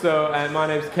So my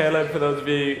name's Caleb, for those of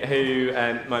you who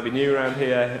might be new around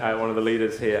here, one of the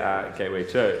leaders here at Gateway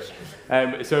Church.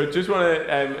 So just want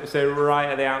to say right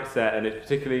at the outset, and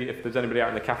particularly if there's anybody out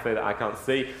in the cafe that I can't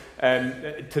see,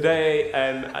 today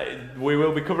we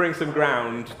will be covering some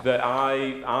ground that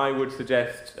I would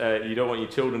suggest you don't want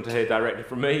your children to hear directly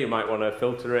from me. You might want to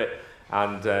filter it,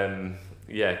 and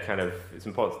it's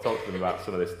important to talk to them about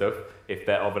some of this stuff if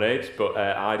they're of an age, but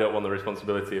I don't want the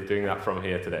responsibility of doing that from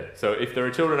here today. So if there are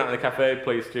children out in the cafe,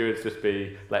 please, stewards, just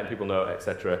be letting people know,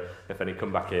 etc. If any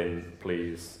come back in,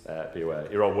 please be aware.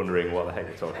 You're all wondering what the heck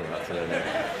you're talking about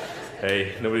today.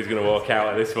 Hey, nobody's going to walk out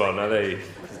of this one, are they?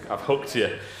 I've hooked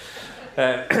you.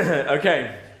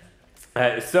 Okay.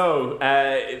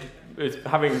 Said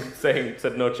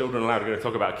no children allowed, we're going to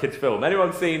talk about a kids' film.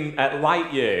 Anyone seen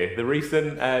Lightyear, the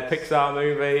recent Pixar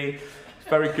movie? It's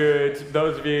very good.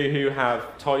 Those of you who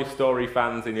have Toy Story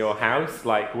fans in your house,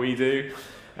 like we do,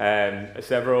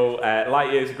 several.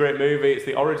 Lightyear is a great movie. It's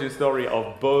the origin story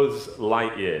of Buzz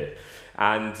Lightyear.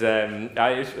 And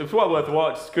it's well worth a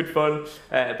watch, it's good fun,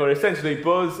 but essentially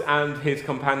Buzz and his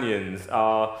companions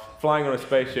are flying on a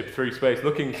spaceship through space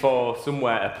looking for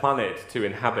a planet to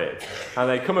inhabit. And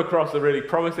they come across a really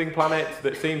promising planet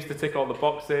that seems to tick all the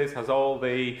boxes, has all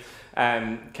the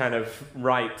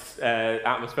right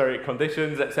atmospheric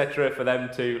conditions, etc. for them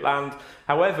to land.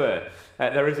 However,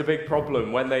 there is a big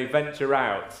problem when they venture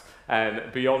out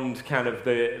beyond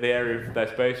the area of their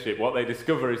spaceship. What they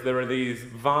discover is there are these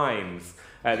vines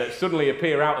that suddenly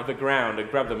appear out of the ground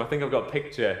and grab them. I think I've got a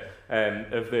picture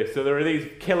of this. So there are these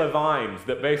killer vines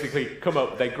that basically come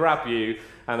up, they grab you,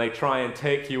 and they try and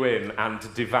take you in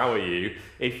and devour you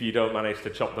if you don't manage to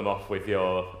chop them off with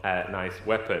your nice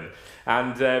weapon.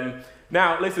 And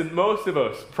now, listen, most of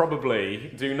us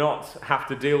probably do not have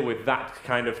to deal with that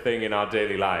kind of thing in our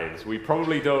daily lives. We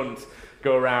probably don't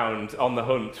go around on the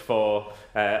hunt for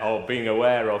or being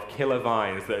aware of killer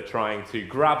vines that are trying to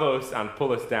grab us and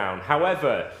pull us down.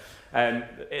 However,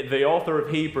 the author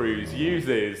of Hebrews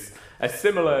uses a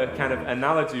similar kind of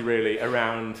analogy really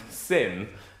around sin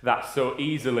that so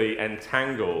easily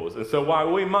entangles. And so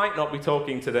while we might not be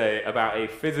talking today about a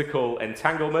physical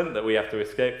entanglement that we have to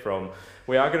escape from,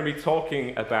 we are going to be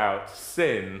talking about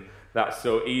sin that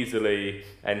so easily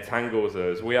entangles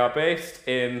us. We are based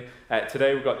in,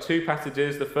 today we've got two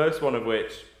passages, the first one of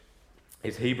which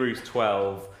is Hebrews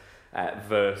 12,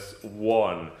 verse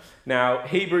 1. Now,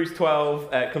 Hebrews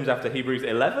 12 comes after Hebrews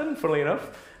 11, funnily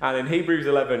enough, and in Hebrews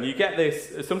 11 you get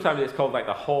this, sometimes it's called like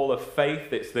the Hall of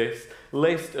Faith. It's this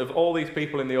list of all these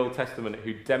people in the Old Testament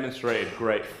who demonstrated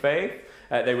great faith.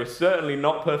 They were certainly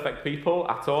not perfect people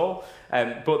at all,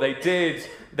 but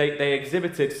they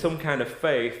exhibited some kind of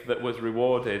faith that was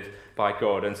rewarded by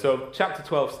God. And so chapter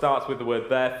 12 starts with the word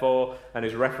therefore and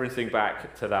is referencing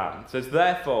back to that. It says,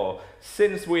 therefore,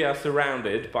 since we are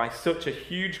surrounded by such a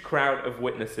huge crowd of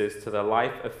witnesses to the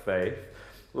life of faith,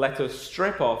 let us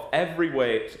strip off every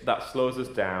weight that slows us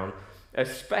down,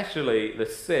 especially the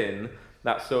sin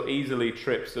that so easily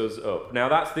trips us up. Now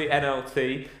that's the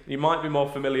NLT. You might be more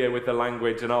familiar with the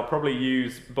language, and I'll probably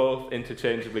use both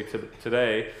interchangeably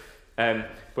today,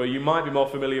 but you might be more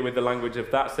familiar with the language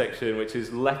of that section, which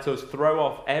is let us throw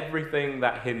off everything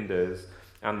that hinders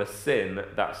and the sin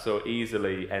that so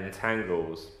easily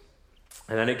entangles.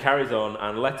 And then it carries on,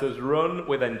 and let us run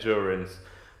with endurance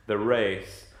the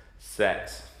race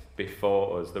set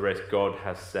before us, the race God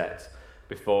has set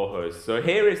before us. So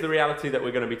here is the reality that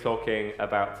we're going to be talking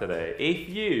about today. If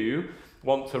you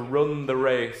want to run the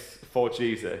race for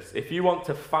Jesus, if you want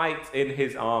to fight in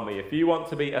his army, if you want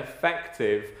to be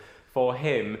effective for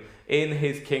him in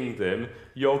his kingdom,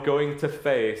 you're going to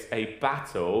face a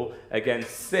battle against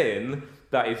sin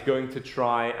that is going to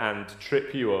try and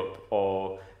trip you up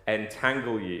or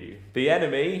entangle you. The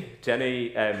enemy, Jenny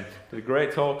did a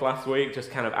great talk last week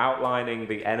just kind of outlining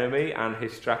the enemy and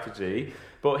his strategy.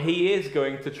 But he is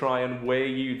going to try and weigh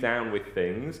you down with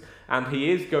things, and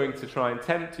he is going to try and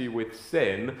tempt you with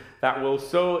sin that will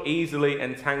so easily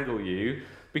entangle you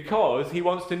because he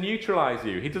wants to neutralize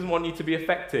you. He doesn't want you to be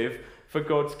effective for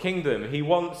God's kingdom. He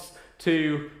wants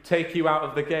to take you out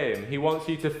of the game. He wants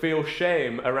you to feel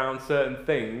shame around certain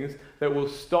things that will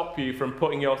stop you from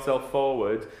putting yourself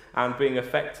forward and being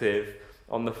effective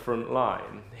on the front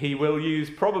line. He will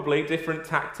use probably different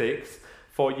tactics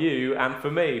for you and for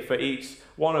me, for each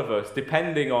one of us,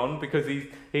 depending on, because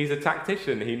he's a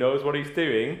tactician, he knows what he's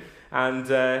doing,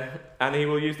 and he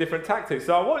will use different tactics.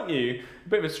 So I want you, a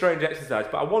bit of a strange exercise,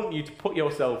 but I want you to put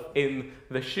yourself in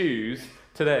the shoes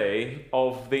today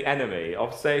of the enemy,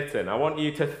 of Satan. I want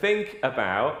you to think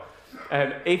about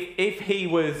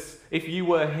if you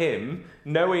were him,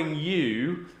 knowing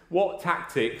you, what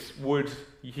tactics would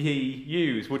he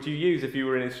use, would you use if you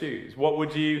were in his shoes? What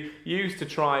would you use to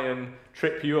try and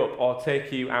trip you up or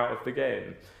take you out of the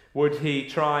game? Would he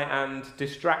try and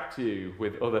distract you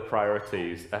with other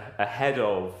priorities ahead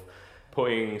of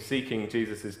seeking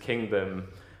Jesus' kingdom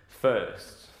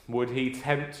first? Would he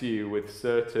tempt you with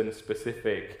certain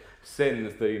specific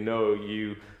sins that you know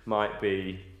you might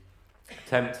be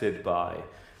tempted by?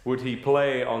 Would he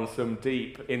play on some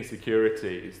deep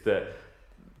insecurities that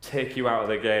take you out of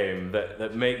the game,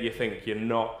 that make you think you're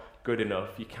not good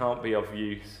enough, you can't be of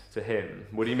use to him?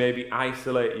 Would he maybe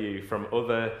isolate you from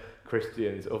other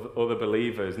Christians, other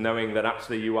believers, knowing that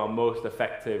actually you are most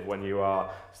effective when you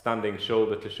are standing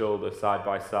shoulder to shoulder, side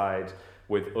by side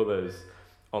with others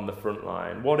on the front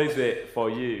line? What is it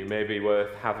for you maybe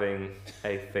worth having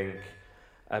a think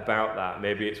about that?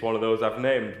 Maybe it's one of those I've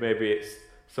named, maybe it's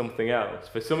something else.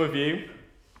 For some of you,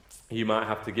 you might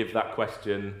have to give that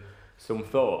question some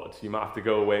thought. You might have to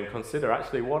go away and consider,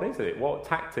 actually, what is it? What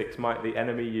tactics might the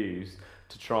enemy use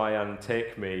to try and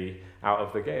take me out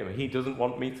of the game? He doesn't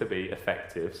want me to be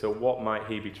effective, so what might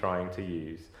he be trying to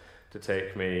use to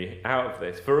take me out of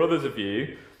this? For others of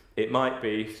you, it might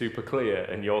be super clear,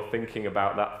 and you're thinking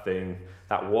about that thing,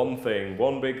 that one thing,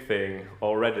 one big thing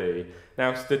already.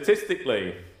 Now,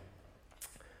 statistically,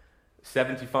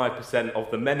 75% of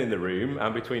the men in the room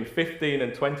and between 15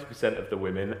 and 20% of the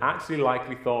women actually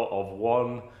likely thought of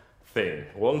one thing,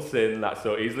 one sin that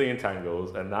so easily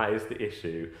entangles, and that is the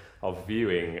issue of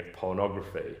viewing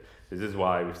pornography. This is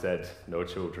why we've said no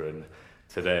children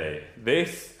today.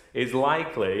 This is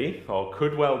likely, or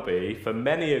could well be, for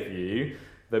many of you,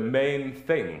 the main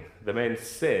thing, the main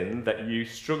sin that you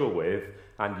struggle with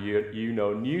and you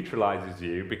know neutralizes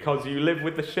you because you live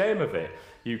with the shame of it.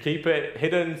 You keep it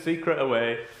hidden, secret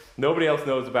away, nobody else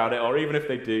knows about it, or even if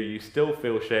they do, you still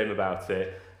feel shame about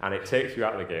it, and it takes you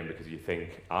out of the game because you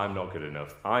think, I'm not good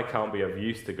enough. I can't be of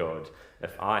use to God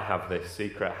if I have this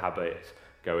secret habit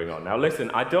going on. Now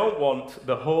listen, I don't want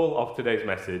the whole of today's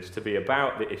message to be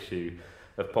about the issue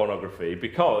of pornography,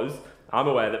 because I'm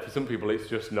aware that for some people it's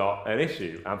just not an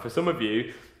issue, and for some of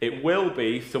you it will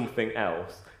be something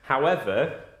else.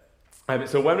 However,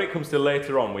 so when it comes to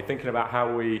later on, we're thinking about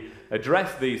how we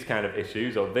address these kind of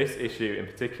issues, or this issue in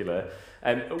particular,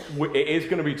 and it is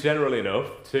going to be general enough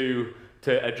to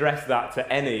address that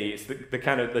to any. It's the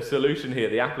kind of the solution here,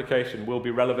 the application will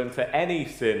be relevant to any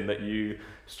sin that you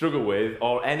struggle with,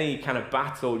 or any kind of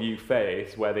battle you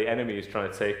face where the enemy is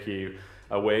trying to take you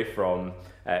away from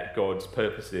God's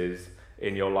purposes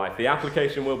in your life. The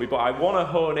application will be, but I want to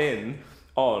hone in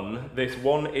on this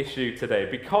one issue today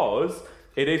because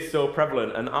it is so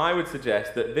prevalent, and I would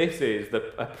suggest that this is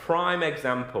a prime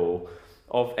example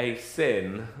of a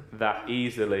sin that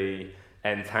easily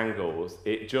entangles.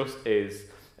 It just is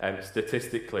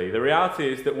statistically. The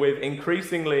reality is that with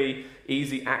increasingly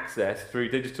easy access through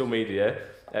digital media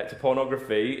to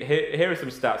pornography, here are some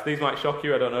stats. These might shock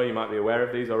you, I don't know, you might be aware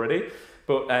of these already,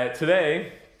 but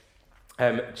today,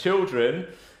 children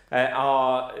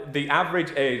are the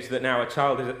average age that now a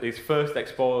child is first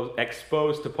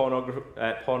exposed to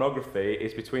pornography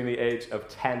is between the age of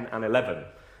 10 and 11.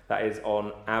 That is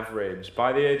on average.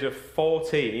 By the age of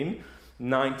 14,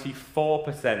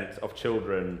 94% of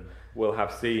children will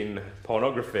have seen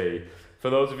pornography. For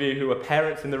those of you who are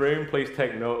parents in the room, please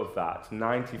take note of that.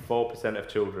 94% of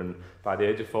children by the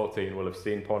age of 14 will have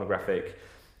seen pornographic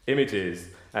images.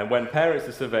 And when parents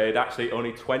are surveyed, actually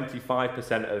only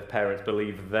 25% of parents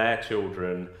believe their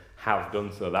children have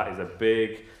done so. That is a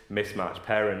big mismatch.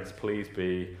 Parents, please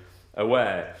be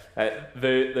aware.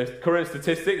 The current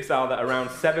statistics are that around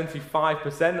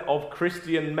 75% of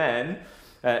Christian men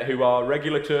who are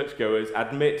regular churchgoers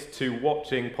admit to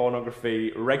watching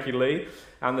pornography regularly.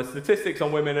 And the statistics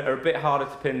on women are a bit harder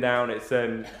to pin down. It's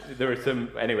a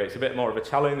bit more of a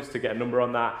challenge to get a number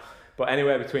on that. But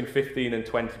anywhere between 15 and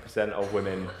 20% of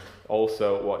women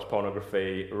also watch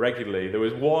pornography regularly. There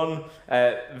was one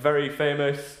very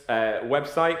famous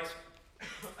website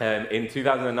in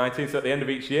 2019, so at the end of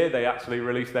each year they actually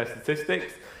released their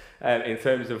statistics in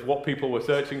terms of what people were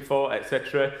searching for,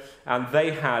 etc. And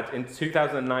they had, in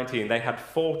 2019, they had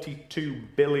 42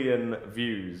 billion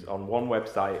views on one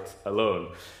website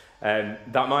alone.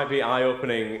 That might be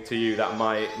eye-opening to you, that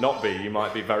might not be. You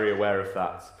might be very aware of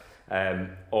that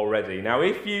already. Now,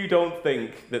 if you don't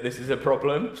think that this is a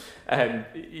problem,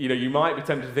 you might be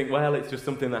tempted to think, well, it's just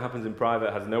something that happens in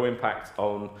private, has no impact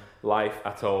on life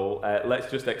at all.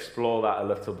 Let's just explore that a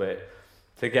little bit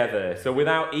together. So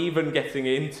without even getting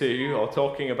into or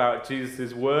talking about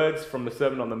Jesus' words from the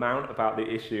Sermon on the Mount about the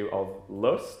issue of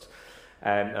lust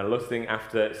and lusting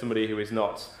after somebody who is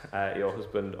not your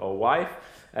husband or wife,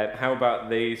 How about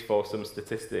these for some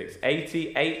statistics?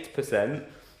 88%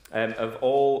 of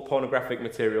all pornographic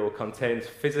material contains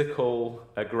physical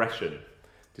aggression.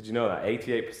 Did you know that?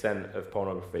 88% of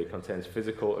pornography contains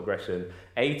physical aggression.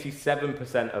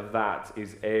 87% of that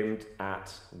is aimed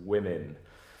at women.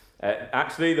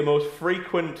 Actually, the most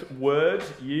frequent word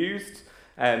used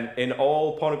in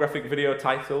all pornographic video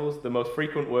titles, the most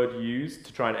frequent word used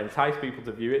to try and entice people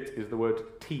to view it is the word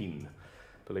teen,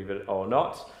 believe it or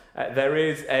not. There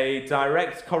is a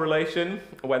direct correlation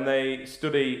when they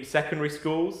study secondary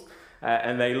schools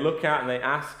and they look at and they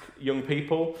ask young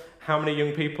people how many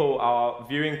young people are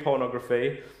viewing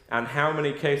pornography and how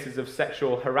many cases of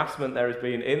sexual harassment there has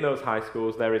been in those high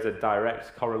schools. There is a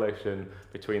direct correlation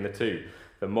between the two.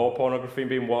 The more pornography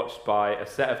being watched by a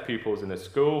set of pupils in a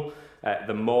school,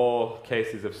 the more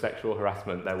cases of sexual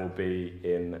harassment there will be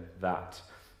in that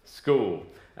school.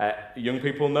 Young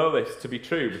people know this to be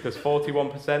true because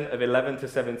 41% of 11 to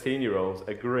 17-year-olds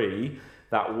agree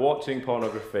that watching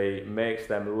pornography makes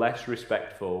them less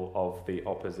respectful of the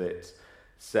opposite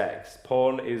sex.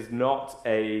 Porn is not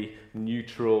a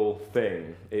neutral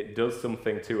thing. It does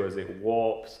something to us. It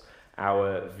warps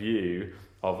our view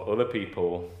of other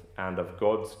people and of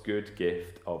God's good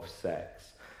gift of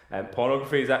sex.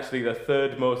 Pornography is actually the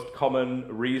third most common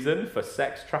reason for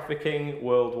sex trafficking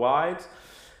worldwide.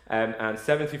 And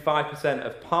 75%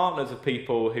 of partners of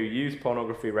people who use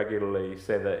pornography regularly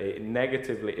say that it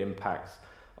negatively impacts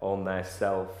on their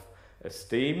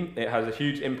self-esteem. It has a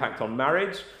huge impact on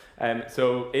marriage.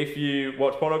 So if you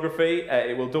watch pornography,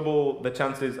 it will double the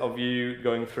chances of you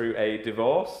going through a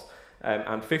divorce.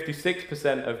 And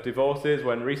 56% of divorces,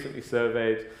 when recently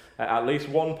surveyed, at least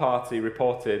one party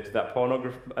reported that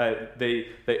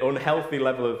the unhealthy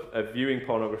level of viewing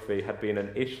pornography had been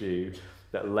an issue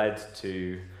that led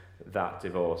to that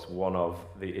divorce, one of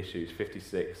the issues,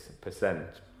 56%.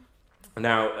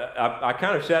 Now, I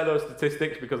kind of share those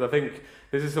statistics because I think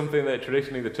this is something that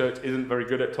traditionally the church isn't very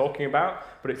good at talking about,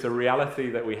 but it's a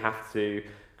reality that we have to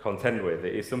contend with.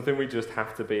 It is something we just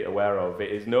have to be aware of.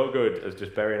 It is no good as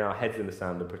just burying our heads in the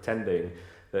sand and pretending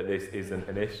that this isn't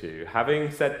an issue. Having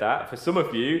said that, for some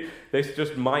of you, this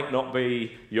just might not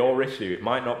be your issue. It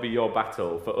might not be your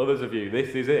battle. For others of you,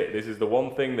 this is it. This is the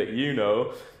one thing that you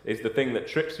know is the thing that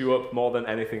trips you up more than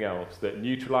anything else, that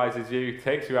neutralizes you,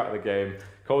 takes you out of the game,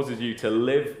 causes you to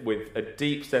live with a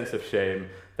deep sense of shame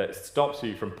that stops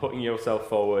you from putting yourself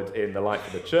forward in the life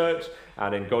of the church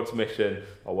and in God's mission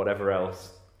or whatever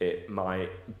else it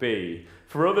might be.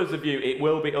 For others of you, it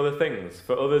will be other things.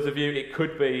 For others of you, it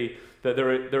could be that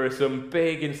there are some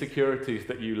big insecurities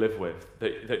that you live with,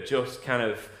 that just kind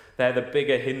of, they're the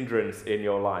bigger hindrance in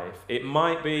your life. It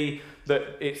might be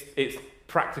that it's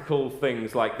practical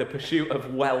things like the pursuit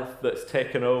of wealth that's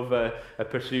taken over a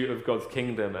pursuit of God's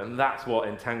kingdom, and that's what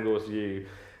entangles you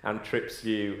and trips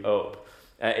you up.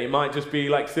 It might just be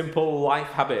like simple life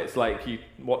habits, like you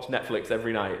watch Netflix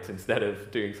every night instead of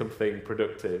doing something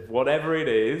productive. Whatever it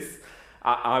is,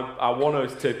 I want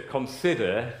us to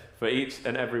consider for each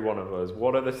and every one of us,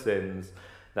 what are the sins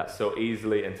that so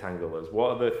easily entangle us? What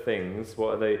are the things,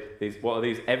 what are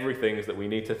these everythings that we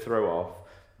need to throw off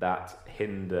that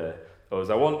hinder us?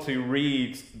 I want to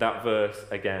read that verse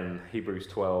again, Hebrews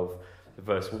 12,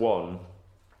 verse 1.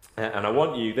 And I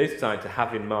want you this time to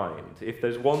have in mind, if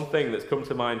there's one thing that's come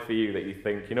to mind for you that you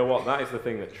think, you know what, that is the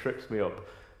thing that trips me up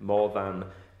more than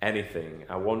anything,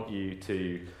 I want you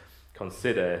to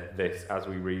consider this as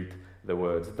we read the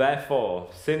words. Therefore,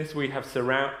 since we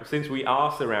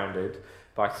are surrounded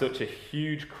by such a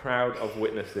huge crowd of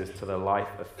witnesses to the life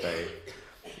of faith,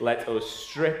 let us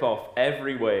strip off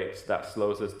every weight that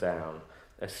slows us down,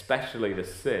 especially the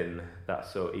sin that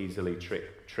so easily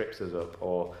trips us up,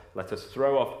 or let us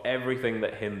throw off everything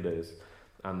that hinders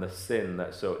and the sin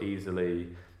that so easily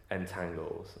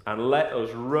entangles, and let us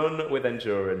run with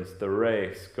endurance the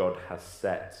race God has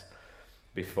set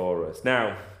before us.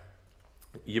 Now,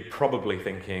 you're probably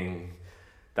thinking,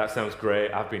 that sounds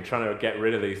great. I've been trying to get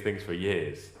rid of these things for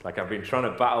years. Like, I've been trying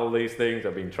to battle these things.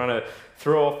 I've been trying to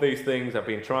throw off these things. I've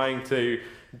been trying to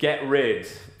get rid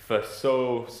for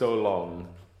so long,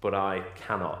 but I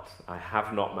cannot. I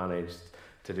have not managed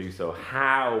to do so.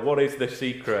 How? What is the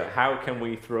secret? How can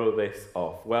we throw this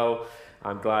off? Well,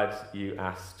 I'm glad you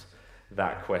asked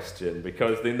that question,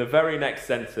 because in the very next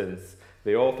sentence,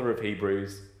 the author of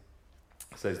Hebrews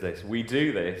says this: we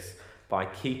do this by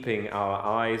keeping our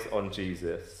eyes on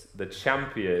Jesus, the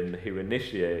champion who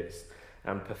initiates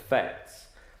and perfects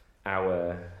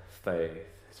our faith.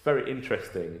 It's very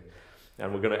interesting,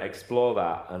 and we're going to explore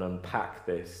that and unpack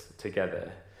this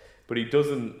together. But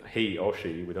he or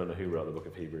she, we don't know who wrote the book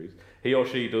of Hebrews, he or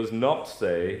she does not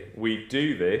say, we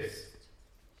do this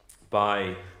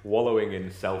by wallowing in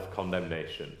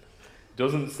self-condemnation. It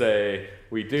doesn't say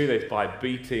we do this by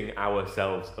beating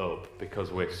ourselves up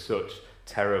because we're such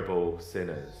terrible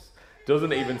sinners. It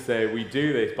doesn't even say we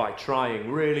do this by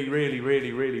trying really, really,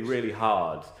 really, really, really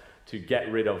hard to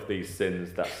get rid of these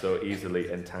sins that so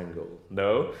easily entangle.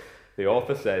 No, the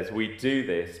author says we do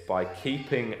this by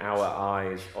keeping our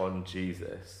eyes on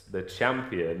Jesus, the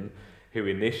champion who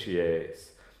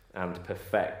initiates and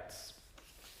perfects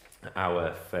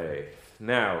our faith.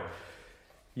 Now,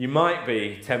 you might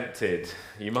be tempted,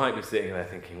 you might be sitting there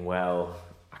thinking, well,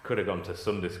 I could have gone to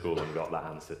Sunday school and got that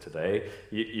answer today.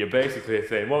 You're basically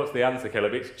saying, what's the answer,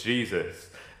 Caleb? It's Jesus.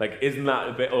 Like, isn't that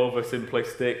a bit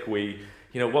oversimplistic?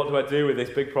 What do I do with this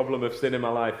big problem of sin in my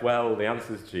life? Well, the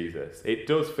answer's Jesus. It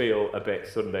does feel a bit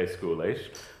Sunday schoolish,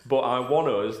 but I want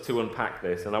us to unpack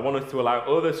this, and I want us to allow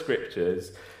other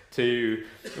scriptures to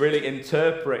really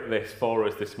interpret this for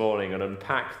us this morning and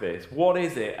unpack this. What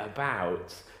is it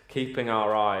about keeping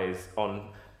our eyes on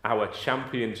our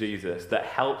champion Jesus that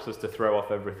helps us to throw off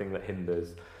everything that hinders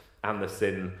and the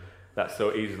sin that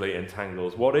so easily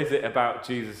entangles? What is it about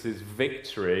Jesus'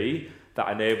 victory that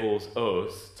enables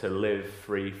us to live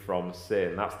free from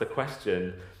sin? That's the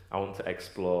question I want to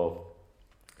explore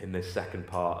in this second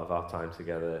part of our time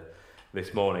together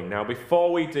this morning. Now,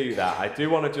 before we do that, I do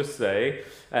want to just say,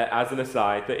 as an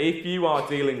aside, that if you are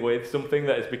dealing with something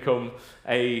that has become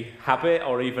a habit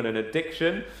or even an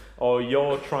addiction, or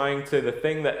you're trying to, the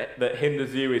thing that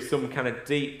hinders you is some kind of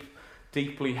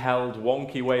deeply held,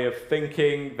 wonky way of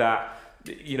thinking that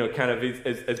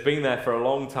has been there for a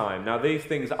long time. Now, these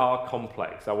things are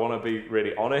complex. I want to be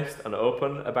really honest and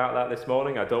open about that this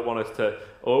morning. I don't want us to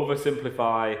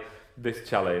oversimplify this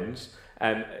challenge.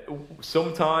 And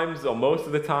sometimes, or most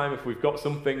of the time, if we've got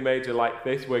something major like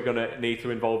this, we're going to need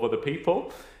to involve other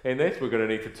people in this. We're going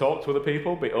to need to talk to other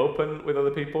people, be open with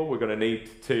other people. We're going to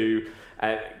need to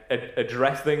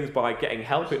address things by getting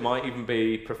help. It might even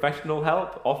be professional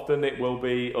help. Often it will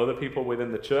be other people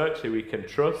within the church who we can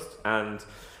trust and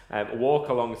walk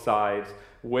alongside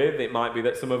with. It might be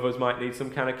that some of us might need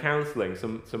some kind of counselling,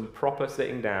 some proper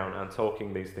sitting down and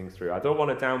talking these things through. I don't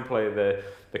want to downplay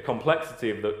the complexity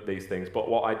of these things, but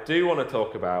what I do want to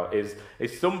talk about is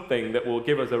something that will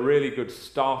give us a really good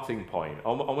starting point,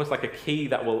 almost like a key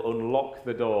that will unlock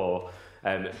the door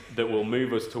that will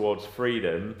move us towards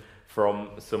freedom from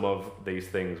some of these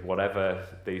things, whatever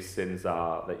these sins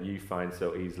are that you find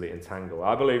so easily entangled.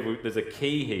 I believe there's a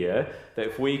key here that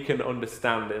if we can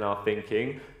understand in our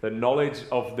thinking, the knowledge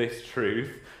of this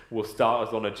truth will start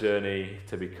us on a journey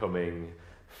to becoming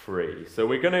free. So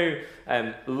we're going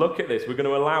to look at this. We're going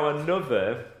to allow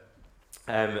another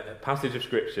passage of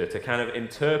Scripture to kind of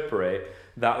interpret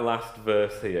that last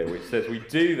verse here, which says we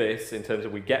do this in terms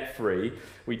of we get free.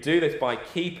 We do this by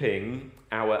keeping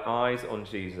our eyes on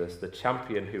Jesus, the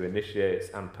champion who initiates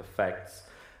and perfects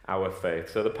our faith.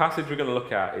 So the passage we're going to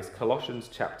look at is Colossians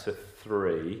chapter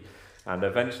 3, and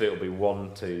eventually it'll be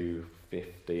 1 to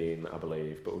 15, I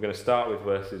believe. But we're going to start with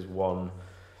verses 1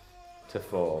 to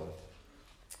 4.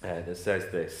 That says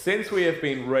this: Since we have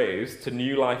been raised to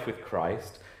new life with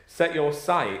Christ, set your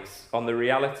sights on the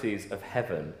realities of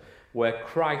heaven, where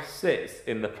Christ sits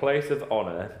in the place of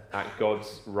honour at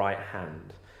God's right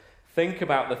hand. Think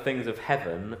about the things of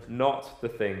heaven, not the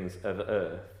things of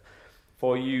earth.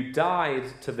 For you died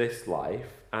to this life,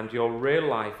 and your real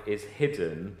life is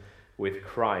hidden with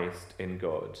Christ in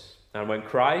God. And when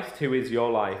Christ, who is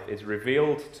your life, is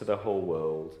revealed to the whole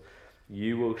world,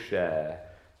 you will share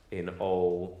in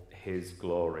all his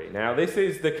glory. Now, this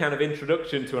is the kind of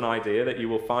introduction to an idea that you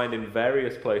will find in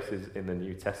various places in the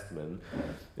New Testament.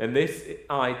 And this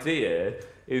idea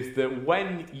is that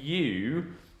when you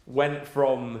went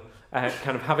from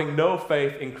kind of having no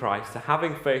faith in Christ to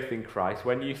having faith in Christ,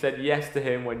 when you said yes to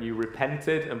him, when you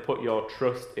repented and put your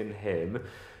trust in him,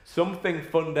 something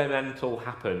fundamental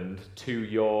happened to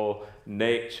your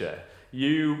nature.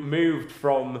 You moved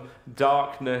from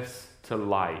darkness to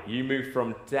light. You moved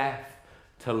from death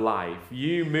to life.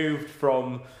 You moved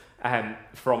from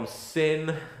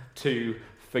sin to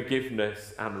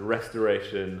forgiveness and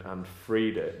restoration and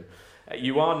freedom.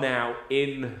 You are now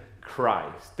in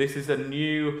Christ. This is a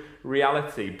new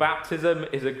reality. Baptism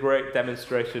is a great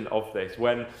demonstration of this.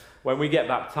 When we get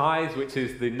baptized, which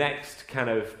is the next kind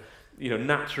of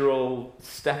natural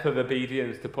step of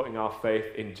obedience to putting our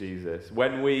faith in Jesus,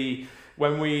 when we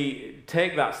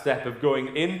take that step of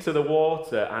going into the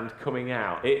water and coming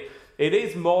out, it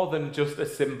is more than just a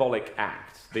symbolic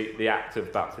act, the act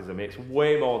of baptism. It's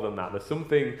way more than that. There's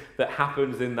something that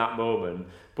happens in that moment,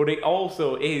 but it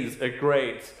also is a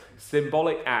great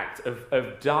symbolic act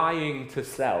of dying to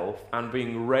self and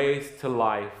being raised to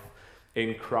life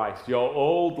in Christ. Your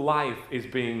old life is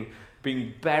being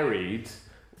buried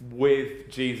with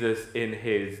Jesus in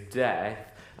his death,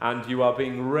 and you are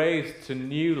being raised to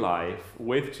new life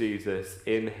with Jesus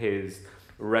in his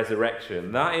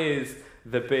resurrection. That is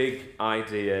the big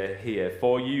idea here.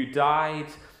 For you died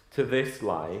to this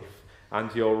life,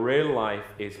 and your real life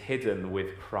is hidden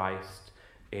with Christ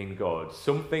in God.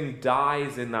 Something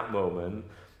dies in that moment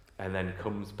and then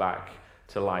comes back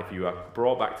to life. You are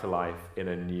brought back to life in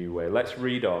a new way. Let's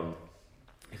read on.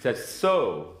 He says,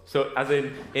 so as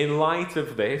in light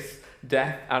of this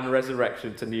death and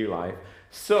resurrection to new life,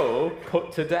 so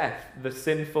put to death the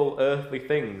sinful earthly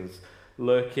things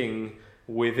lurking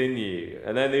within you.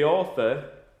 And then the author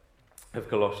of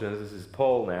Colossians, this is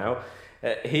Paul now,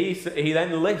 he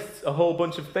then lists a whole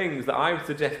bunch of things that I would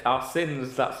suggest are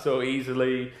sins that so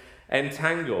easily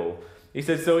entangle. He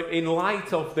says, so in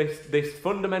light of this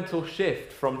fundamental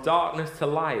shift from darkness to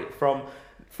light, from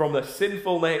the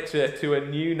sinful nature to a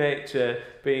new nature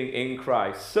being in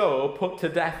Christ, so put to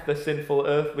death the sinful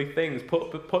earthly things,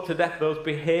 put to death those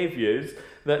behaviours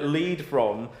that lead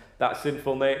from that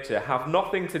sinful nature. Have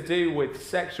nothing to do with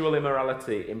sexual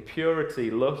immorality,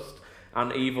 impurity, lust,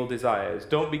 and evil desires.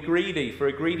 Don't be greedy, for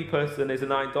a greedy person is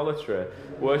an idolater,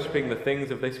 worshipping the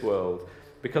things of this world.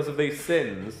 Because of these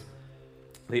sins,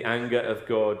 the anger of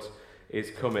God is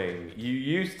coming. You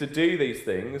used to do these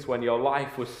things when your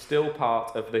life was still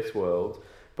part of this world,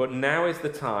 but now is the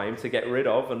time to get rid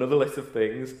of another list of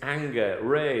things: anger,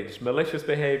 rage, malicious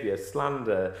behaviour,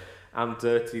 slander, and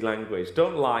dirty language.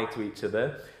 Don't lie to each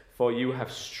other, for you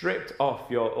have stripped off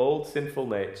your old sinful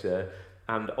nature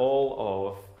and all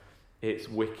of its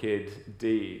wicked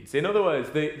deeds. In other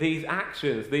words, these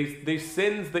actions, these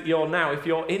sins that you're now, if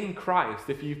you're in Christ,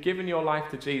 if you've given your life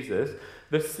to Jesus,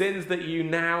 the sins that you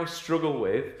now struggle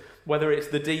with, whether it's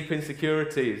the deep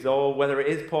insecurities or whether it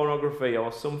is pornography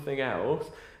or something else,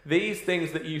 these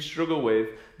things that you struggle with,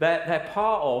 they're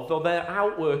part of, or they're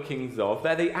outworkings of,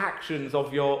 they're the actions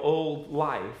of your old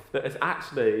life that has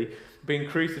actually been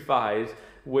crucified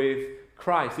with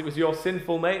Christ. It was your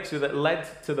sinful nature that led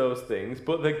to those things,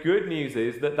 but the good news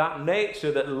is that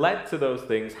nature that led to those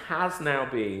things has now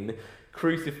been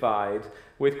crucified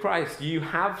with Christ. You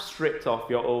have stripped off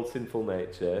your old sinful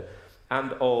nature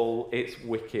and all its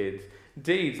wicked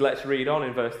deeds. Let's read on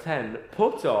in verse 10.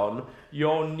 Put on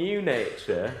your new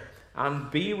nature and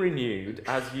be renewed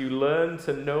as you learn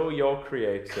to know your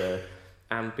Creator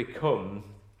and become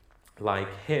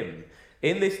like him.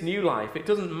 In this new life, it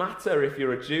doesn't matter if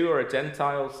you're a Jew or a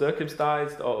Gentile,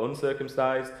 circumcised or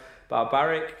uncircumcised,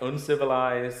 barbaric,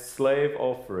 uncivilized, slave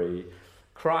or free.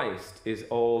 Christ is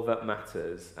all that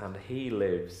matters, and he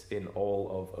lives in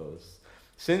all of us.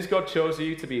 Since God chose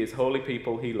you to be his holy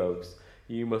people he loves,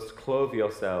 you must clothe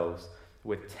yourselves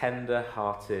with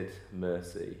tender-hearted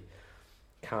mercy,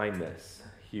 kindness,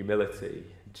 humility,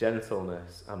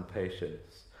 gentleness, and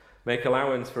patience. Make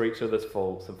allowance for each other's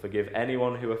faults and forgive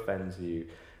anyone who offends you.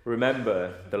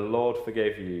 Remember, the Lord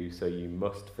forgave you, so you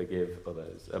must forgive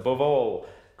others. Above all,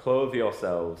 clothe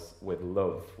yourselves with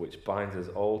love, which binds us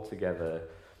all together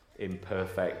in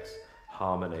perfect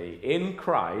harmony. In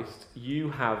Christ, you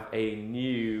have a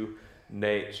new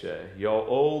nature. Your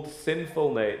old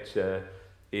sinful nature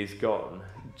is gone.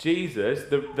 Jesus,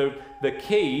 the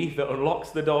key that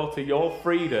unlocks the door to your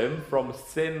freedom from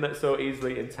sin that so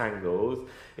easily entangles,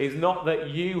 is not that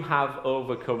you have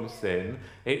overcome sin,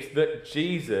 it's that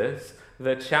Jesus,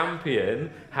 the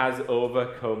champion, has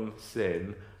overcome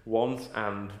sin once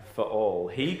and for all.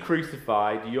 He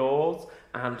crucified yours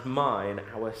and mine,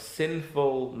 our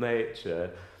sinful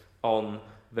nature, on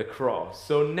the cross.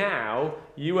 So now,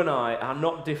 you and I are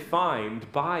not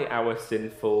defined by our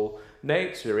sinful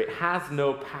nature. It has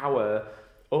no power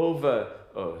over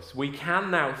us. We can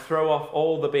now throw off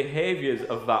all the behaviours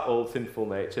of that old sinful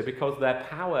nature because their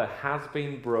power has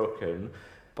been broken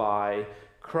by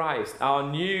Christ. Our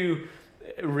new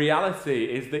reality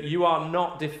is that you are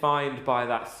not defined by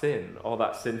that sin or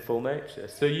that sinful nature.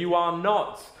 So you are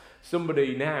not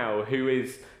somebody now who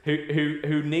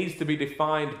needs to be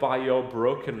defined by your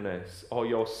brokenness or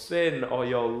your sin or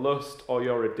your lust or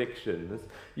your addictions.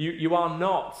 You are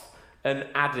not an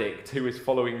addict who is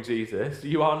following Jesus.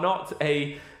 You are not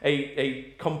a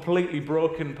completely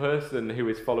broken person who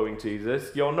is following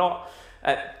Jesus. You're not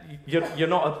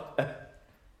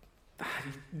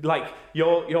like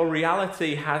your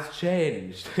reality has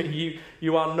changed.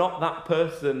 You are not that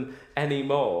person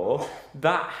anymore.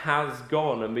 That has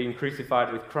gone and been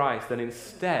crucified with Christ, and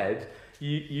instead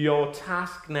your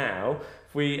task now,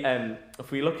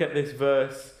 if we look at this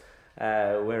verse,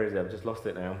 where is it? I've just lost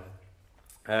it now.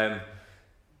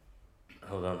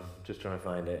 Hold on, just trying to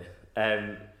find it.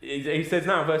 he says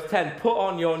now, verse 10, put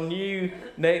on your new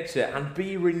nature and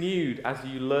be renewed as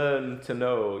you learn to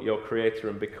know your Creator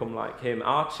and become like Him.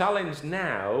 Our challenge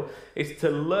now is to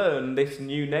learn this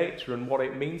new nature and what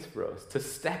it means for us, to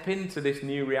step into this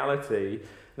new reality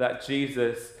that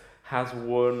Jesus has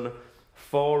won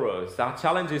for us. Our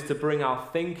challenge is to bring our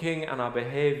thinking and our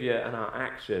behavior and our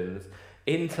actions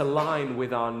into line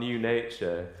with our new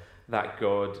nature that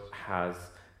God has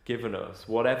given us,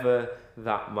 whatever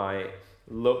that might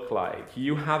look like.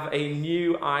 You have a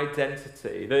new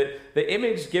identity. The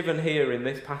image given here in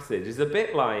this passage is a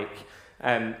bit like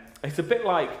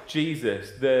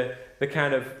Jesus, the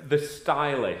kind of the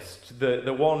stylist,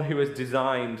 the one who has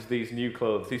designed these new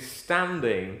clothes. He's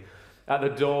standing at the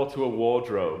door to a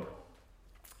wardrobe,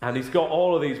 and he's got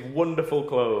all of these wonderful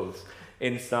clothes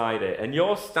inside it, and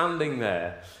you're standing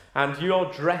there. And you're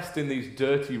dressed in these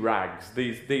dirty rags,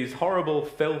 these horrible,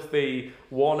 filthy,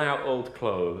 worn-out old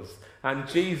clothes. And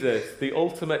Jesus, the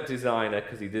ultimate designer,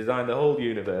 because he designed the whole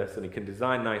universe and he can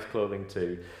design nice clothing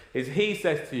too, he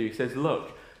says to you, he says,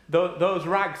 look, those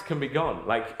rags can be gone.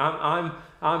 Like,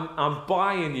 I'm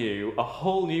buying you a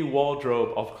whole new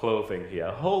wardrobe of clothing here,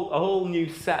 a whole new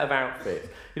set of outfits.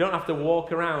 You don't have to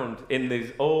walk around in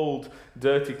these old,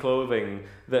 dirty clothing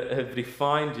that have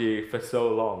defined you for so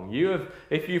long.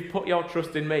 If you've put your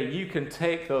trust in me, you can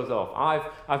take those off.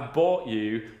 I've bought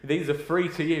you. These are free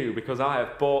to you because I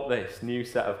have bought this new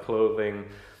set of clothing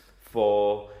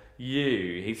for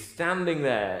you. He's standing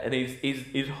there and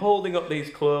he's holding up these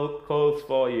clothes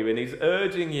for you, and he's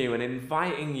urging you and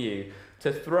inviting you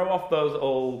to throw off those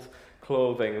old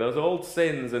clothing, those old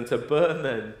sins, and to burn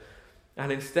them,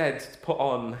 and instead to put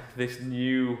on this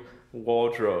new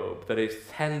wardrobe that is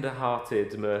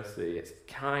tender-hearted mercy, it's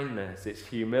kindness, it's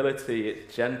humility,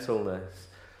 it's gentleness,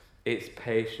 it's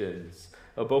patience.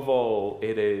 Above all,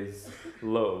 it is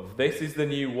love. This is the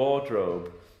new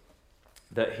wardrobe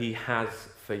that he has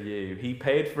for you. He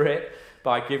paid for it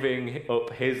by giving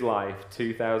up his life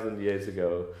 2,000 years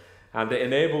ago, and it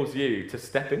enables you to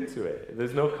step into it.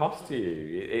 There's no cost to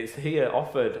you. It's here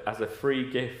offered as a free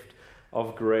gift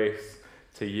of grace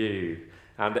to you.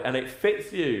 And it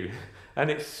fits you,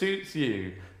 and it suits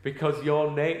you, because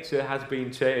your nature has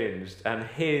been changed, and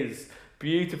his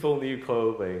beautiful new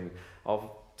clothing of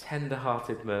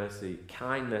tender-hearted mercy,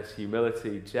 kindness,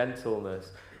 humility,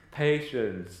 gentleness,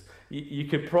 patience, you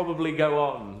could probably go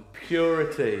on,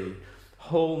 purity,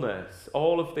 wholeness,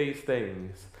 all of these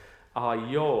things are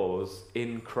yours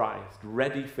in Christ,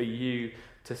 ready for you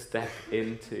to step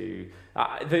into.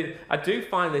 I do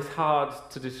find this hard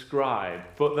to describe,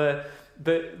 but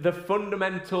the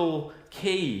fundamental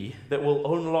key that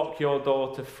will unlock your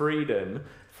door to freedom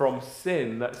from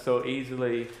sin that so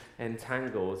easily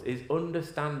entangles is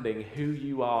understanding who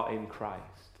you are in Christ.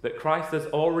 That Christ has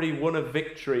already won a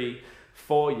victory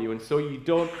for you, and so you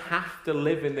don't have to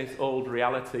live in this old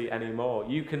reality anymore.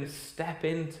 You can step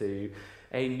into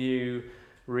a new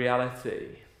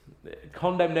reality.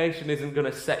 Condemnation isn't going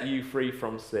to set you free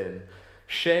from sin.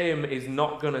 Shame is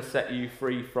not going to set you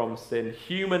free from sin.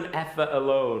 Human effort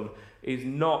alone is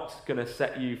not going to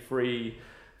set you free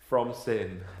from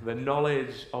sin. The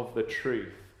knowledge of the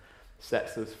truth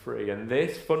sets us free. And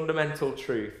this fundamental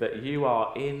truth that you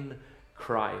are in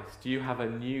Christ, you have a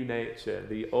new nature,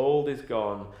 the old is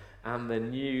gone and the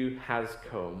new has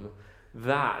come,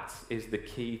 that is the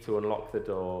key to unlock the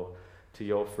door to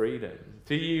your freedom.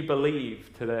 Do you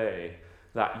believe today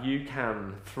that you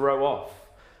can throw off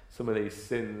some of these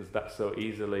sins that so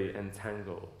easily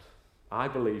entangled? I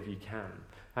believe you can,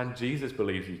 and Jesus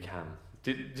believes you can.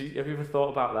 Have you ever thought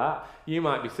about that? You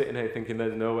might be sitting here thinking,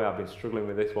 there's no way, I've been struggling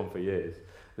with this one for years.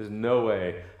 There's no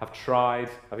way. I've tried,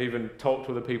 I've even talked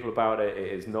to other people about it,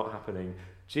 it is not happening.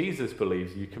 Jesus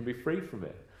believes you can be free from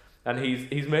it. And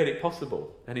he's made it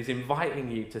possible. And he's inviting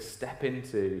you to step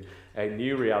into a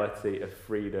new reality of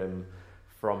freedom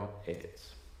from it.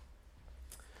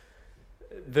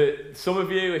 Some of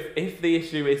you, if the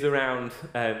issue is around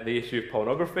the issue of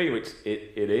pornography, which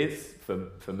it is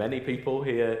for many people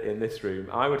here in this room,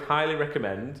 I would highly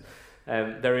recommend.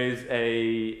 There is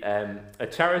a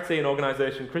charity, an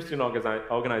organisation, Christian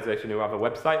organisation who have a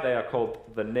website. They are called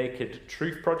the Naked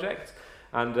Truth Project,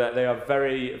 and they are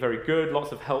very, very good,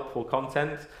 lots of helpful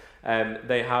content.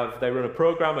 They run a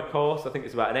program, a course, I think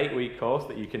it's about an 8-week course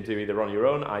that you can do either on your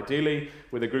own, ideally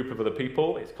with a group of other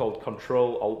people. It's called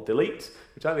Control Alt Delete,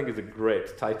 which I think is a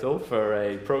great title for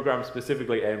a program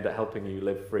specifically aimed at helping you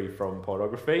live free from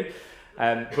pornography.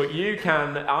 But you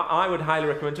can, I would highly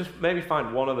recommend, just maybe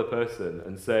find one other person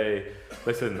and say,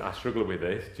 listen, I struggle with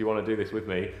this. Do you want to do this with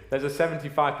me? There's a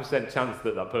 75% chance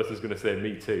that that person's going to say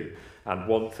me too and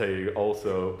want to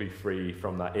also be free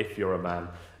from that if you're a man.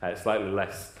 Slightly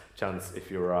less chance if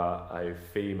you're a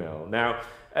female. Now,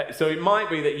 so it might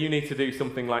be that you need to do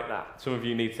something like that. Some of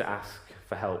you need to ask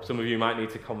for help. Some of you might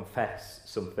need to confess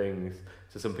some things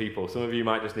to some people. Some of you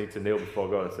might just need to kneel before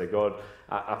God and say, God,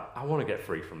 I want to get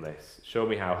free from this. Show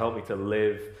me how. Help me to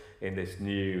live in this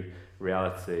new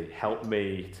reality. Help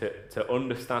me to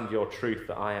understand your truth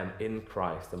that I am in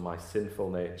Christ and my sinful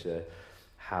nature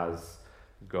has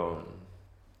gone.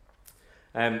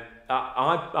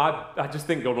 I just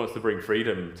think God wants to bring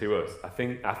freedom to us. I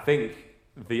think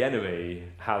the enemy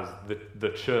has the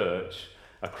church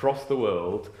across the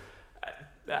world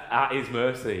at his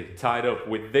mercy, tied up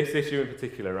with this issue in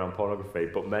particular around pornography,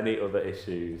 but many other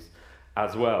issues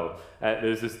as well.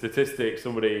 There's a statistic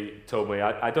somebody told me,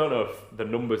 I don't know if the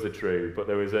numbers are true, but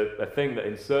there was a thing that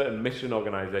in certain mission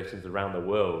organisations around the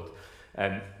world,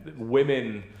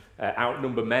 women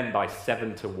outnumber men by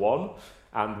 7-1.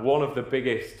 And one of the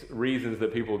biggest reasons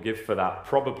that people give for that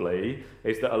probably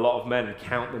is that a lot of men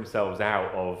count themselves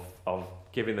out of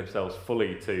giving themselves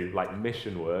fully to like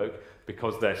mission work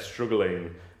because they're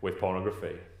struggling with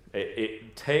pornography.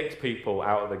 It takes people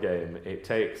out of the game.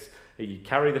 You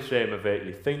carry the shame of it,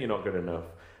 you think you're not good enough,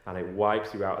 and it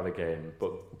wipes you out of the game.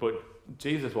 But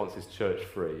Jesus wants his church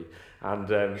free. And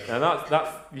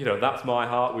that's my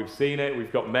heart. We've seen it.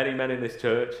 We've got many men in this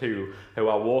church who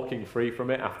are walking free from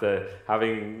it after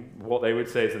having what they would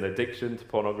say is an addiction to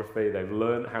pornography. They've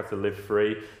learned how to live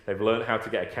free. They've learned how to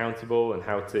get accountable and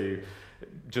how to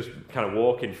just kind of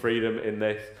walk in freedom in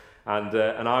this. And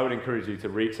I would encourage you to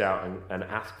reach out and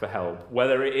ask for help,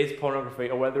 whether it is pornography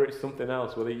or whether it's something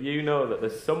else, whether you know that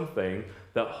there's something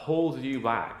that holds you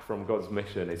back from God's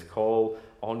mission, his call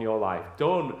on your life.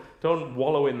 Don't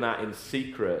wallow in that in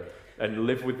secret and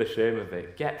live with the shame of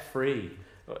it. Get free.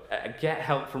 Get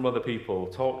help from other people.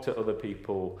 Talk to other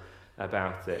people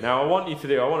about it. Now, I want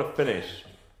to finish.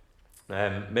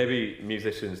 Maybe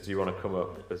musicians, do you want to come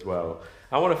up as well?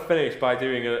 I want to finish by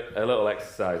doing a little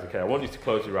exercise. Okay, I want you to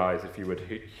close your eyes if you would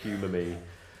humour me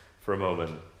for a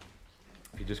moment.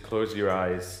 If you just close your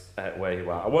eyes where you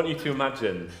are. I want you to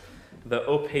imagine that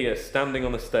up here, standing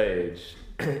on the stage,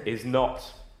 is not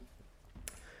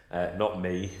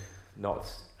me, not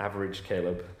average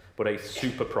Caleb, but a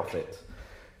super prophet.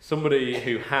 Somebody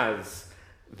who has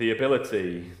the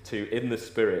ability to, in the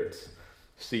Spirit,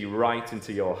 see right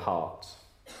into your heart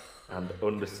and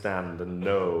understand and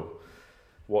know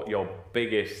what your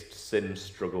biggest sin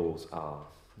struggles are,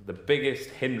 the biggest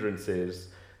hindrances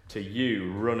to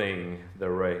you running the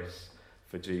race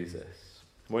for Jesus.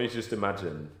 I want you to just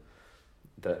imagine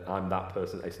that I'm that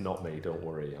person. It's not me, don't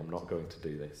worry, I'm not going to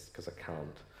do this because I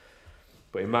can't.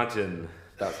 But imagine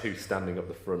that's who's standing up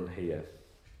the front here.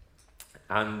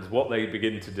 And what they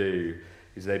begin to do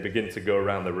is they begin to go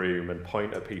around the room and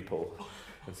point at people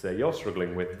and say, you're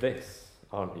struggling with this,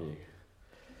 aren't you?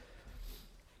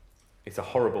 It's a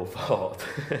horrible thought.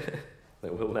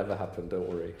 It will never happen, don't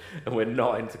worry. And we're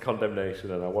not into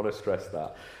condemnation, and I want to stress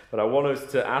that. But I want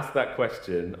us to ask that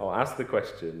question, or ask the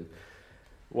question,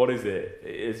 what is it,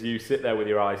 as you sit there with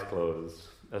your eyes closed,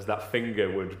 as that finger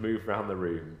would move around the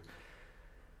room,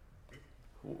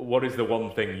 what is the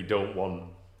one thing you don't want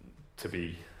to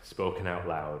be spoken out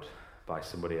loud by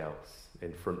somebody else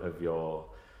in front of your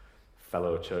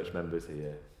fellow church members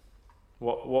here?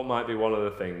 What might be one of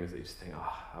the things that you just think,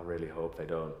 I really hope they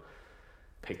don't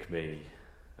pick me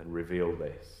and reveal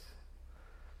this?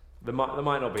 There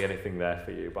might not be anything there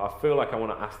for you, but I feel like I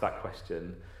want to ask that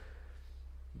question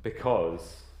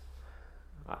because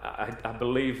I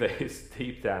believe that it's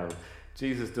deep down.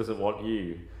 Jesus doesn't want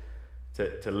you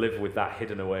to live with that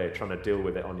hidden away, trying to deal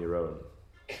with it on your own.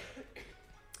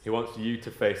 He wants you to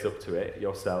face up to it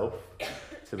yourself,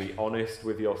 to be honest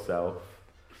with yourself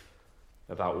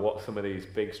about what some of these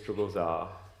big struggles are.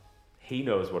 He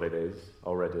knows what it is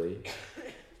already,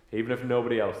 even if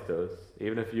nobody else does,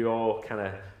 even if you're kind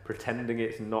of pretending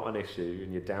it's not an issue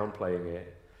and you're downplaying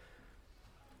it.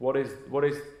 What is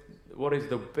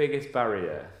the biggest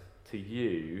barrier to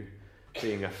you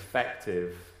being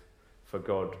effective for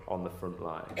God on the front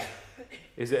line?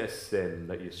 Is it a sin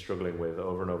that you're struggling with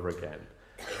over and over again?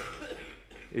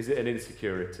 Is it an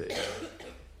insecurity?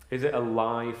 Is it a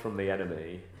lie from the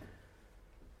enemy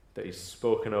that he's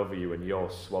spoken over you and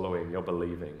you're swallowing, you're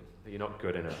believing that you're not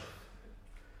good enough,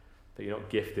 that you're not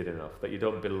gifted enough, that you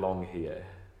don't belong here,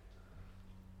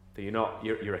 that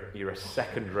you're a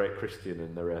second-rate Christian,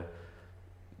 and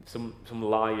some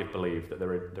lie you've believed that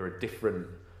there are different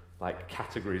like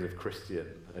categories of Christian,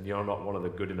 and you're not one of the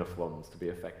good enough ones to be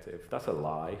effective. That's a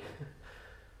lie.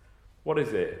 What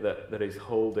is it that is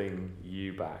holding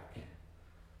you back?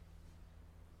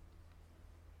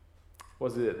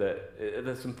 What is it that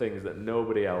there's some things that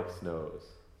nobody else knows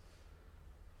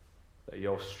that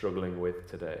you're struggling with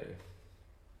today?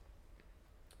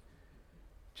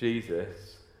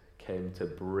 Jesus came to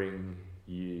bring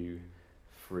you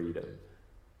freedom.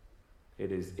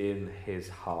 It is in his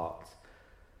heart.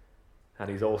 And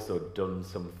he's also done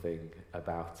something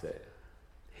about it.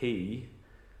 He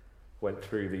went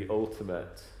through the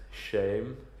ultimate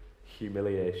shame,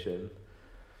 humiliation.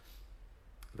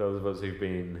 Those of us who've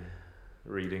been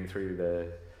reading through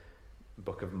the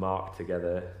book of Mark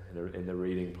together in the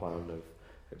reading plan of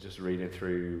just reading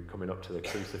through, coming up to the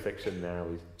crucifixion now,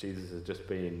 Jesus has just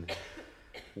been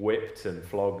whipped and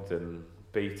flogged and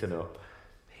beaten up.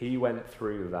 He went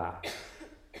through that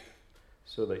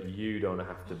so that you don't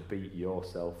have to beat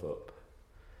yourself up.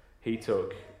 He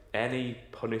took any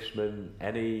punishment,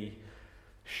 any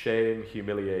shame,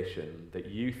 humiliation that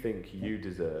you think you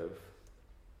deserve.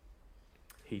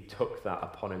 He took that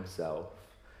upon himself,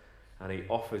 and he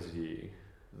offers you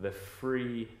the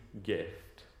free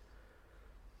gift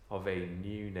of a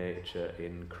new nature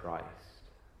in Christ,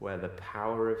 where the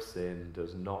power of sin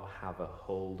does not have a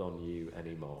hold on you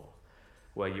anymore,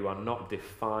 where you are not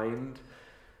defined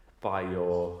by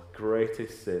your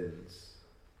greatest sins,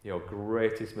 your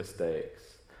greatest mistakes,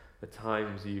 the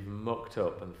times you've mucked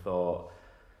up and thought,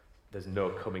 there's no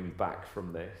coming back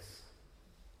from this.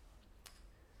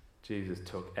 Jesus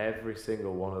took every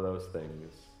single one of those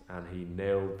things and he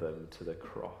nailed them to the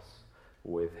cross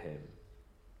with him.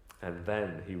 And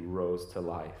then he rose to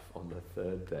life on the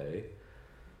third day,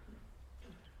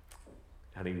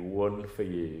 and he won for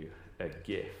you a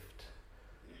gift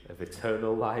of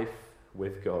eternal life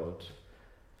with God,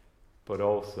 but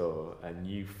also a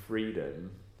new freedom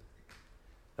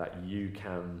that you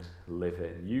can live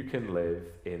in. You can live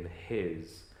in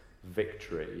his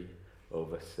victory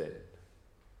over sin.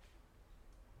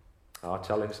 Our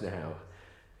challenge now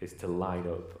is to line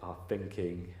up our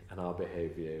thinking and our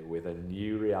behaviour with a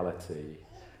new reality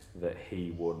that he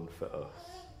won for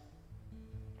us.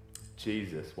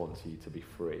 Jesus wants you to be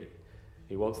free.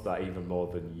 He wants that even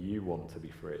more than you want to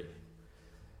be free,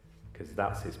 because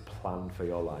that's his plan for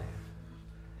your life.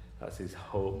 That's his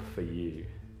hope for you.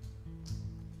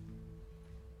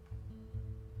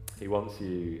 He wants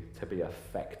you to be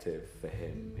effective for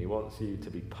him. He wants you to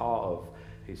be part of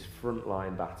his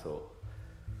frontline battle.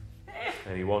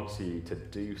 And he wants you to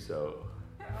do so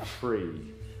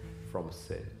free from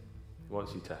sin. He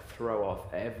wants you to throw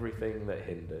off everything that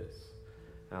hinders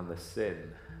and the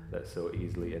sin that so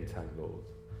easily entangles.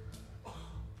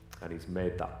 And he's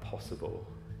made that possible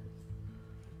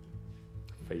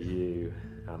for you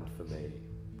and for me.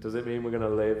 Does it mean we're going to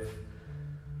live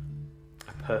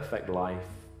a perfect life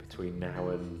between now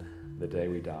and the day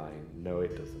we die? No,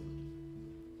 it doesn't.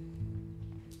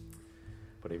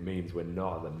 But it means we're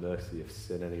not at the mercy of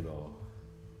sin anymore.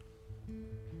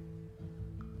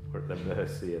 We're at the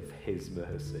mercy of his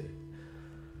mercy,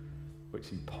 which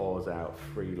he pours out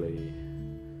freely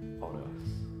on us.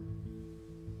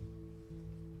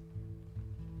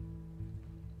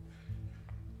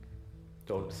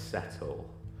 Don't settle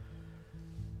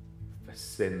for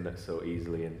sin that so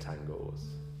easily entangles.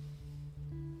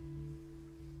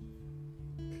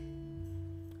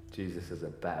 Jesus has a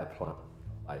better plan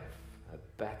for life, a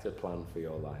better plan for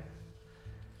your life.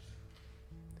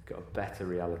 He's got a better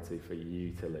reality for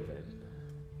you to live in.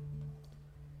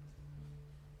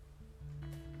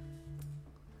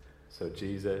 So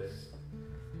Jesus,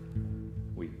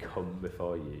 we come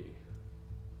before you.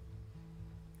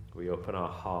 We open our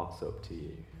hearts up to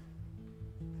you.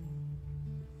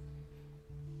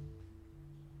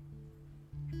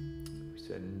 We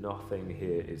say nothing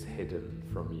here is hidden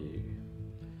from you.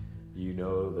 You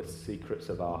know the secrets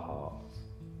of our hearts.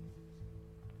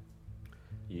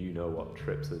 You know what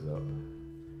trips us up.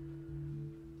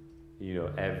 You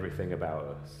know everything about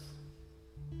us.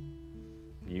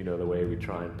 You know the way we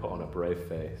try and put on a brave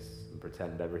face and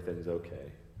pretend everything's okay.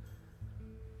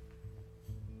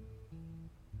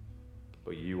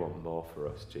 But you want more for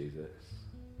us, Jesus.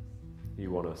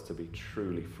 You want us to be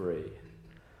truly free.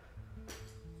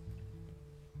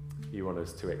 You want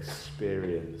us to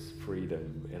experience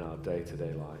freedom in our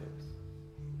day-to-day lives.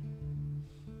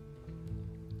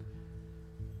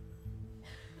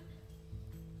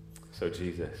 So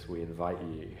Jesus, we invite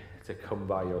you to come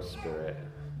by your Spirit,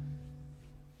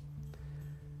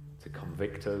 to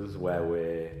convict us where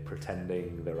we're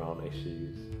pretending there aren't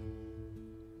issues,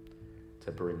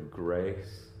 to bring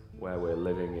grace where we're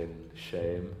living in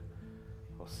shame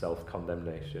or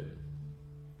self-condemnation.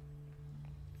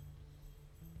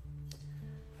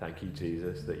 Thank you,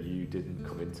 Jesus, that you didn't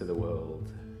come into the world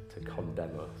to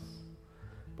condemn us,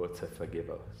 but to forgive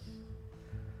us.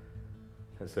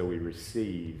 And so we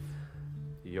receive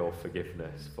your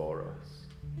forgiveness for us.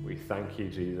 We thank you,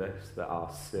 Jesus, that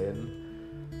our sin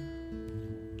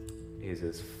is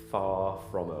as far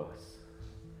from us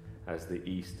as the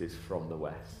east is from the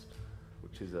west,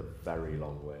 which is a very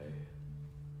long way.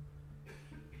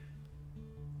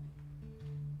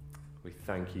 We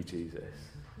thank you, Jesus,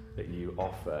 that you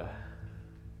offer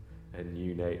a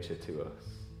new nature to us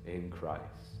in Christ.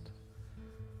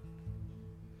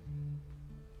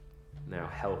 Now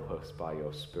help us by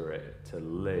your Spirit to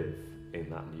live in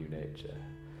that new nature,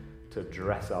 to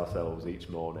dress ourselves each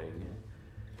morning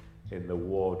in the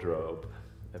wardrobe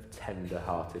of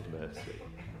tender-hearted mercy,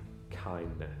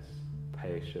 kindness,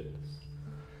 patience,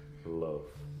 love,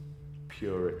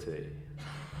 purity,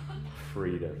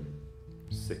 freedom,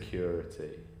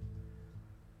 security.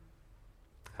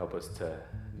 Help us to,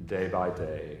 day by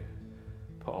day,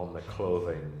 put on the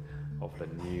clothing of the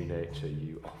new nature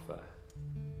you offer.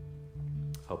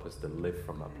 Help us to live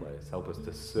from that place. Help us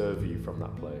to serve you from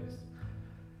that place.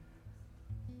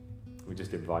 We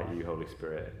just invite you, Holy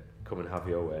Spirit, come and have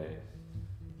your way.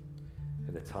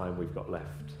 In the time we've got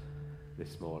left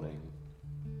this morning,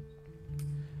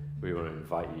 we want to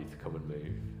invite you to come and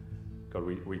move. God,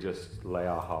 we just lay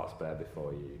our hearts bare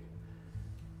before you.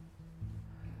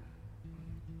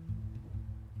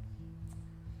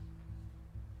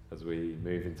 As we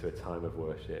move into a time of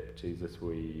worship, Jesus,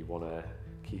 we want to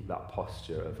keep that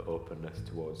posture of openness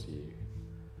towards you.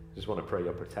 Just want to pray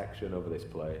your protection over this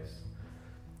place.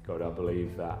 God, I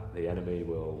believe that the enemy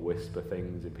will whisper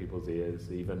things in people's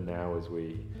ears, even now as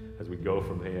we go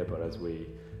from here, but as we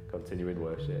continue in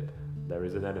worship. There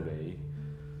is an enemy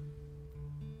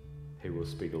who will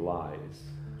speak lies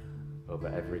over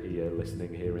every ear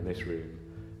listening here in this room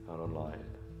and online.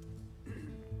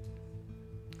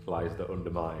 Lies that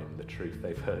undermine the truth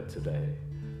they've heard today.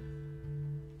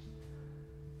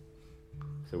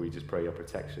 So we just pray your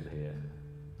protection here.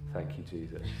 Thank you,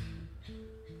 Jesus.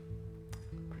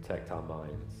 Protect our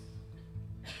minds.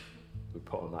 We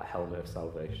put on that helmet of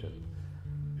salvation,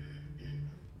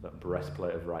 that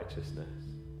breastplate of righteousness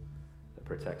that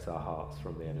protects our hearts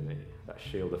from the enemy, that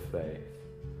shield of faith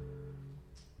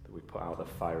that we put out the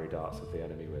fiery darts of the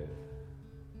enemy with.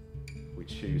 We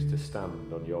choose to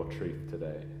stand on your truth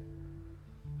today.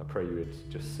 I pray you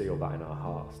would just seal that in our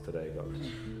hearts today, God,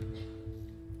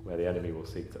 where the enemy will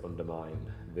seek to undermine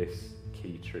this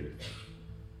key truth,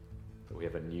 that we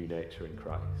have a new nature in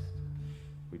Christ.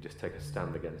 We just take a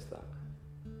stand against that.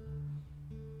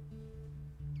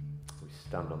 We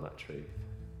stand on that truth.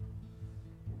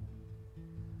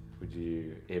 Would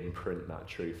you imprint that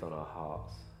truth on our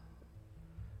hearts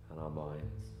and our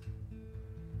minds,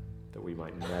 that we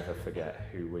might never forget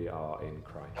who we are in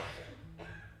Christ.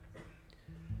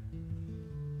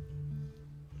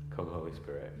 Come, Holy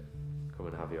Spirit, come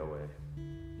and have your way.